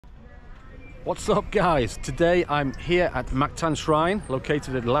What's up guys? Today I'm here at Mactan Shrine,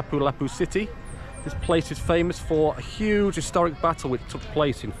 located in Lapu-Lapu City. This place is famous for a huge historic battle which took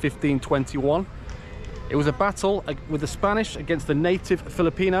place in 1521. It was a battle with the Spanish against the native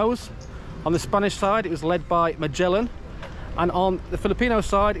Filipinos. On the Spanish side it was led by Magellan, and on the Filipino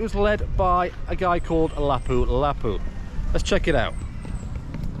side it was led by a guy called Lapu-Lapu. Let's check it out.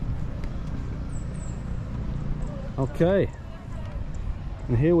 Okay,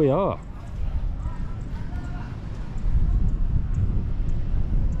 and here we are.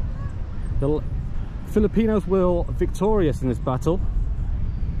 The Filipinos were victorious in this battle,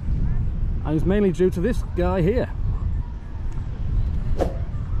 and it's mainly due to this guy here,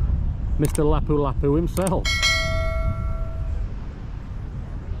 Mr. Lapu-Lapu himself.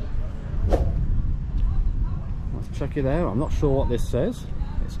 Let's check it out. I'm not sure what this says.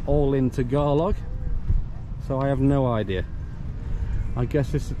 It's all in Tagalog, so I have no idea. I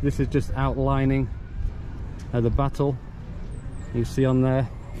guess this is just outlining the battle. You see on there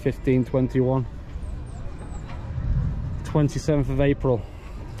 1521, 27th of April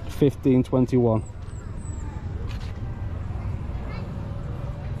 1521.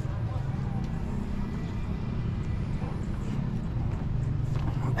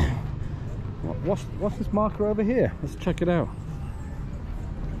 What's this marker over here? Let's check it out.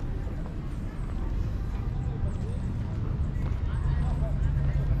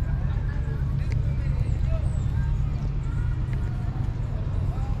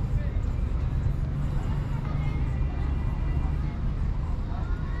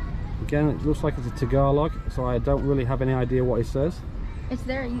 Again, it looks like it's a Tagalog, so I don't really have any idea what it says. It's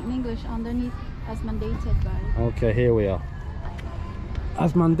there in English underneath, as mandated by... Okay, here we are.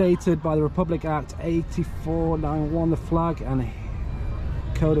 As mandated by the Republic Act 8491, the flag and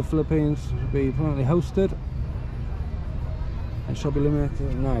Code of Philippines will be permanently hosted and shall be limited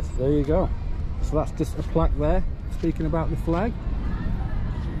at night. There you go. So that's just a plaque there, speaking about the flag.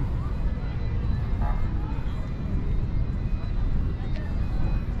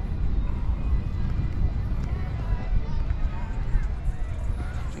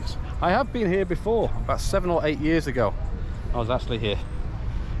 I have been here before, about 7 or 8 years ago. I was actually here,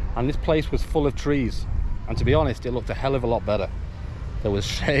 and this place was full of trees, and to be honest it looked a hell of a lot better. There was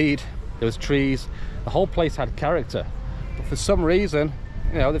shade, there was trees, the whole place had character, but for some reason,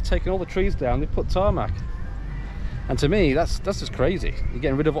 you know, they've taken all the trees down, they've put tarmac, and to me that's just crazy. You're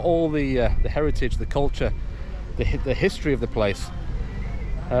getting rid of all the heritage, the culture, the history of the place.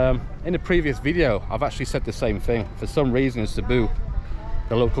 In a previous video I've actually said the same thing. For some reason in Cebu,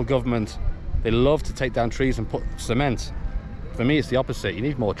 the local government, they love to take down trees and put cement. For me it's the opposite. You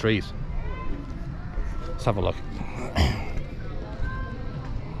need more trees. Let's have a look.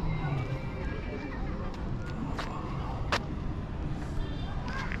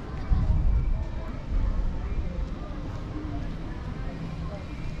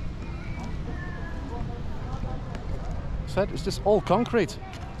 Said it's just all concrete.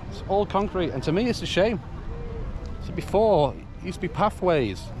 It's all concrete, and to me it's a shame. So before it used to be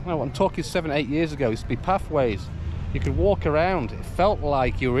pathways. No, I'm talking 7-8 years ago. It used to be pathways. You could walk around. It felt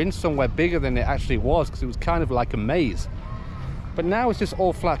like you were in somewhere bigger than it actually was, because it was kind of like a maze. But now it's just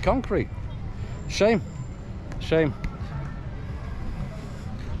all flat concrete. Shame. Shame.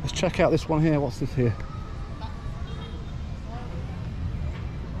 Let's check out this one here. What's this here?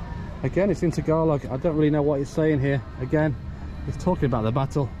 Again, it's in Tagalog. I don't really know what it's saying here. Again, it's talking about the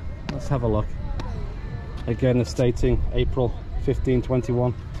battle. Let's have a look. Again, it's stating April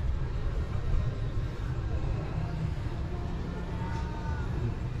 1521.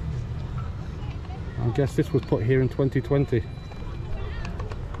 I guess this was put here in 2020.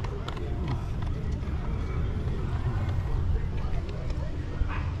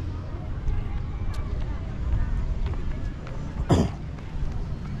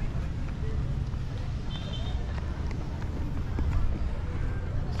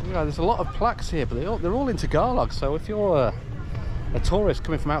 Yeah, there's a lot of plaques here, but they're all in Tagalog, so if you're a tourist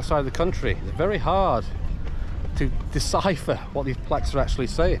coming from outside the country, it's very hard to decipher what these plaques are actually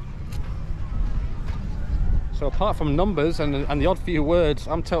saying. So apart from numbers and the odd few words,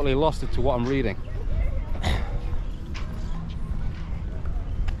 I'm totally lost as to what I'm reading.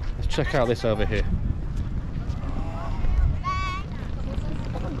 Let's check out this over here.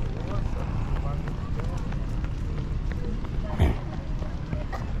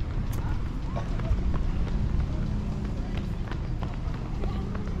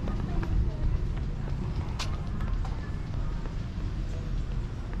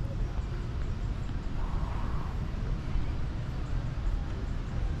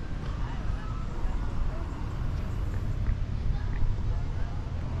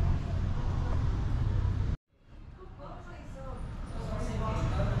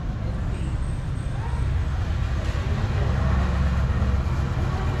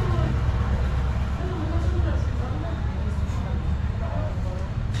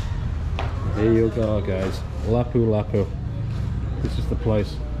 Here you go, guys. Lapu Lapu. This is the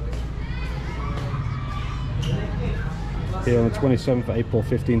place. Here on the 27th of April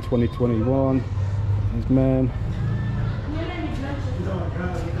 15, 2021. These men.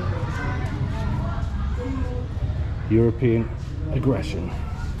 European aggression.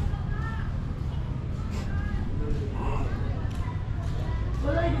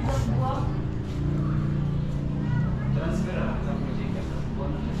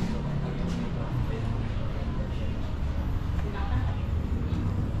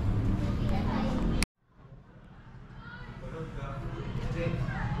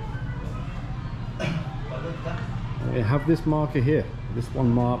 We have this marker here. This one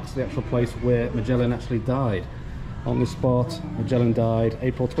marks the actual place where Magellan actually died. On this spot, Magellan died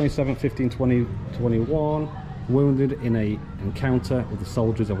April 27, 2021, wounded in an encounter with the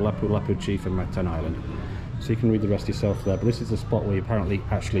soldiers of Lapu Lapu Chief in Mactan Island. So you can read the rest yourself there, but this is the spot where he apparently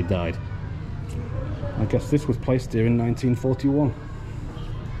actually died. I guess this was placed here in 1941.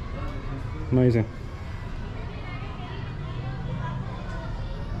 Amazing.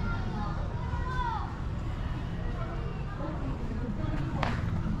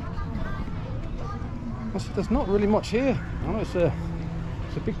 There's not really much here. I know it's a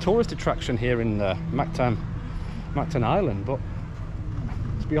big tourist attraction here in Mactan Island, but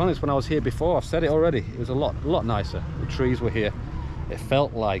to be honest, when I was here before, I've said it already, it was a lot nicer. The trees were here. It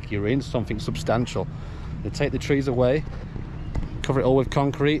felt like you were in something substantial. They take the trees away, cover it all with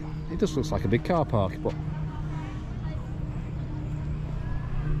concrete. It just looks like a big car park, but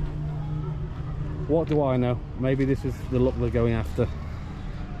what do I know? Maybe this is the look they're going after.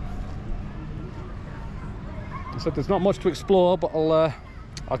 So there's not much to explore, but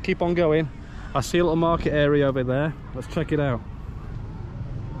I'll keep on going. I see a little market area over there. Let's check it out.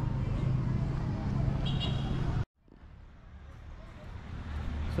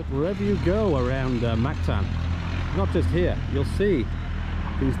 So wherever you go around Mactan, not just here, you'll see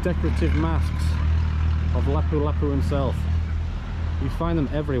these decorative masks of Lapu Lapu himself. You find them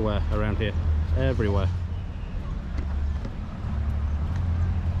everywhere around here, everywhere.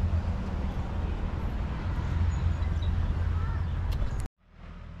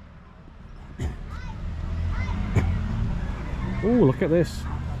 Oh, look at this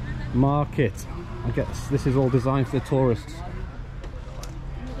market. I guess this is all designed for the tourists.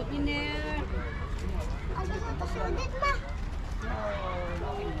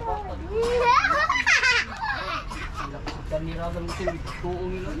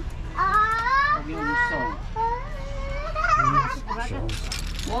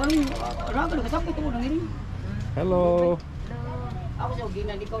 Hello.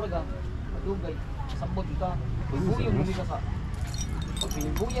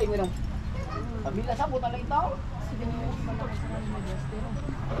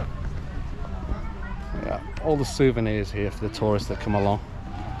 Yeah, all the souvenirs here for the tourists that come along.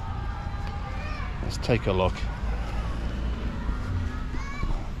 Let's take a look.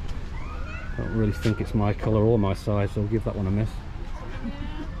 Don't really think it's my colour or my size, so I'll give that one a miss.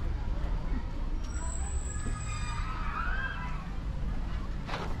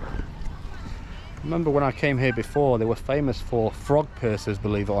 Remember when I came here before, they were famous for frog purses,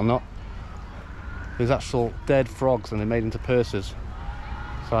 believe it or not. There's actual dead frogs and they're made into purses.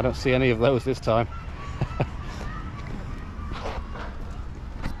 So I don't see any of those this time.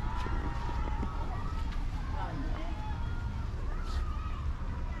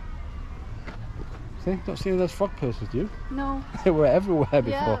 See, don't see any of those frog purses, do you? No. They were everywhere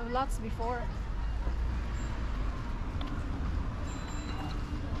before. Yeah, lots before.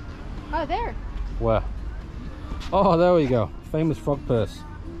 Oh, there. Where? Oh, there we go. Famous frog purse.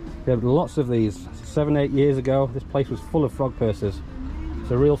 We had lots of these. 7-8 years ago, this place was full of frog purses.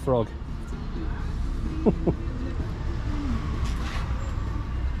 It's a real frog.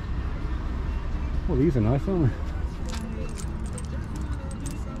 Oh, these are nice, aren't they?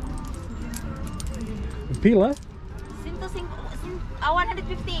 Pila?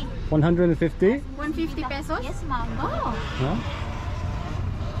 150. 150? 150 pesos? Yes, ma'am. Oh. Yeah?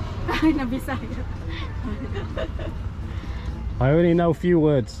 Nabisaya. I only know a few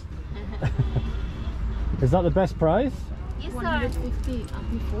words. Is that the best price? Yes, sir. 150.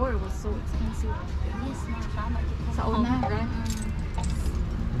 Before it was so expensive. Yes, ma'am. Tama. Sa una.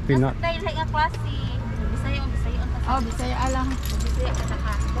 Pinat. Dahil sa klase. Bisaya. Oh, Bisaya alang. Bisaya ka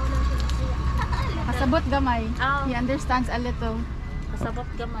saka. Kasabot gamay. Oh. He understands a little. Kasabot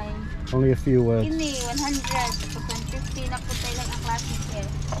gamay. Only a few words. Ini 100. 150 na po tayo lang ang klase here.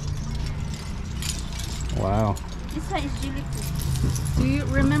 Wow. This one is jellyfish. Do you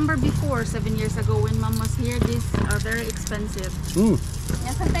remember before 7 years ago when Mom was here? These are very expensive,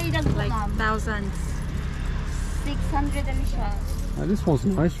 Nasa tayo lang like ma'am. thousands. 600 na siya. This one's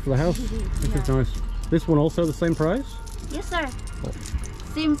nice for the house. This is nice. This one also the same price? Yes sir.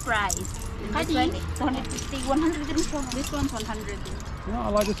 Same price. This one 250, 100 din siya. This one's 100. Yeah, I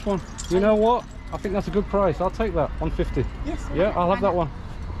like this one. You know what? I think that's a good price. I'll take that. 150. Yes. Yeah, I'll have that one.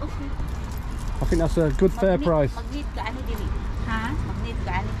 Okay. I think that's a good fair price. Magnet ka ani dili. Ha? Magnet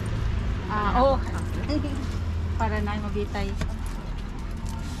ka ani dili. Oh. Para na mabitay.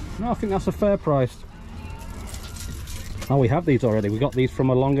 No, I think that's a fair price. Oh, we have these already. We got these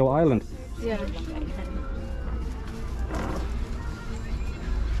from Olongo Island. Yeah.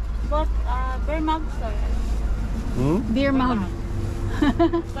 But very mug sir. Beer mug.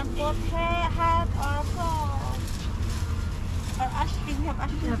 Can put hat or cross. Or ashting, we have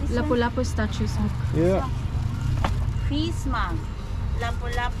ashting. Lapu-lapu statues. Yeah. Peace mug.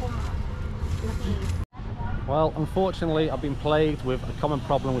 Lapu-lapu mug. Well, unfortunately, I've been plagued with a common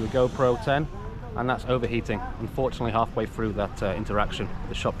problem with the GoPro 10, and that's overheating. Unfortunately, halfway through that interaction with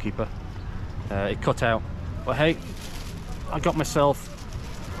the shopkeeper, it cut out. But hey, I got myself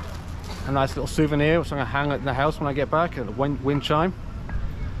a nice little souvenir, which I'm going to hang in the house when I get back, at the wind chime.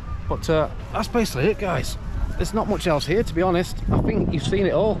 But that's basically it, guys. There's not much else here, to be honest. I think you've seen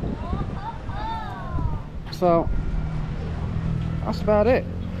it all. So, that's about it.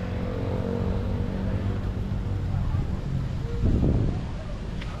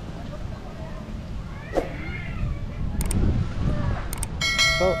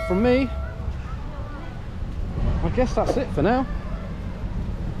 So from me, I guess that's it for now.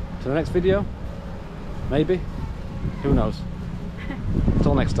 To the next video, maybe, who knows.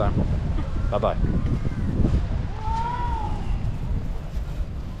 Until next time, bye bye.